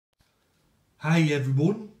Hi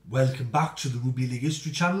everyone, welcome back to the Rugby League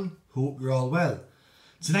History channel. Hope you're all well.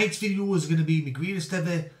 Tonight's video is going to be my greatest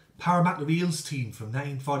ever Parramatta Eels team from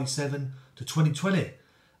 1947 to 2020.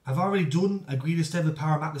 I've already done a greatest ever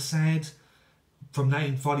Parramatta side from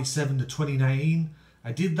 1947 to 2019.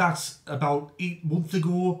 I did that about 8 months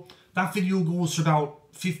ago. That video goes for about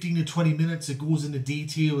 15 to 20 minutes. It goes into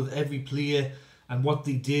detail with every player and what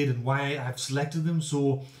they did and why I've selected them.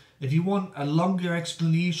 So if you want a longer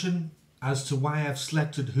explanation as to why I've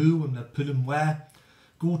selected who and I've put them where,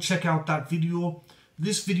 go check out that video.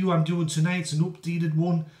 This video I'm doing tonight's an updated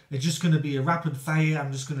one. It's just going to be a rapid fire.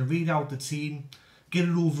 I'm just going to read out the team, get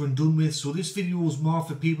it over and done with. So this video is more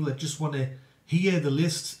for people that just want to hear the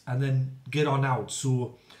list and then get on out.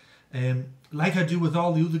 So like I do with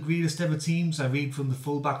all the other greatest ever teams, I read from the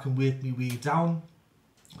fullback and work my way down.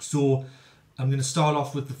 So I'm going to start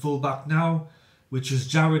off with the fullback now, which is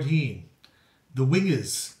Jared Hayne. The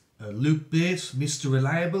wingers, Luke Bate, Mr.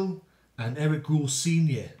 Reliable, and Eric Gross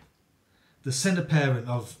Sr. The centre pairing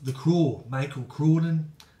of the Crow, Michael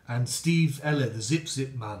Cronin, and Steve Eller, the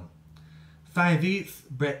Zip man.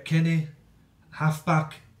 5/8, Brett Kenny.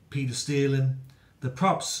 Halfback, Peter Stalin. The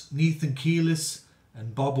props, Nathan Keelis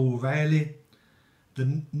and Bob O'Reilly.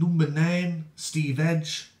 The number 9, Steve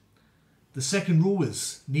Edge. The second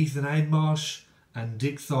rowers, Nathan Eidmarsh and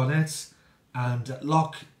Dick Thornett. And at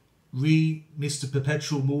lock, Mr.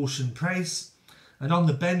 Perpetual Motion Price. And on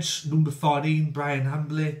the bench, number 14, Brian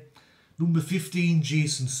Hambley. Number 15,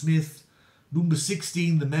 Jason Smith. Number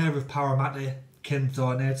 16, the Mayor of Parramatta, Ken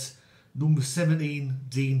Thornett. Number 17,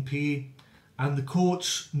 Dean P. And the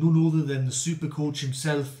coach, none other than the super coach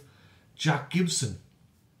himself, Jack Gibson.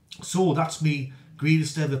 So that's me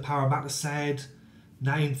greatest ever Parramatta side,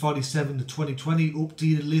 1947 to 2020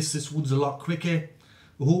 updated list. This one's a lot quicker.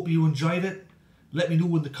 I hope you enjoyed it. Let me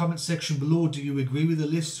know in the comment section below, do you agree with the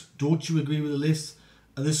list? Don't you agree with the list?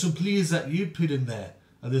 Are there some players that you put in there?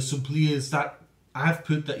 Are there some players that I've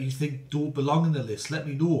put that you think don't belong in the list? Let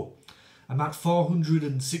me know. I'm at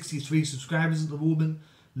 463 subscribers at the moment,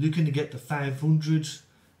 looking to get to 500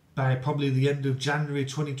 by probably the end of January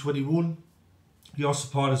 2021. Your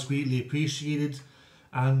support is greatly appreciated.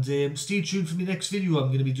 And stay tuned for my next video. I'm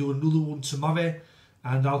going to be doing another one tomorrow.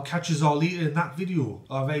 And I'll catch you all later in that video.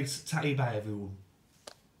 Alright, tatty bye everyone.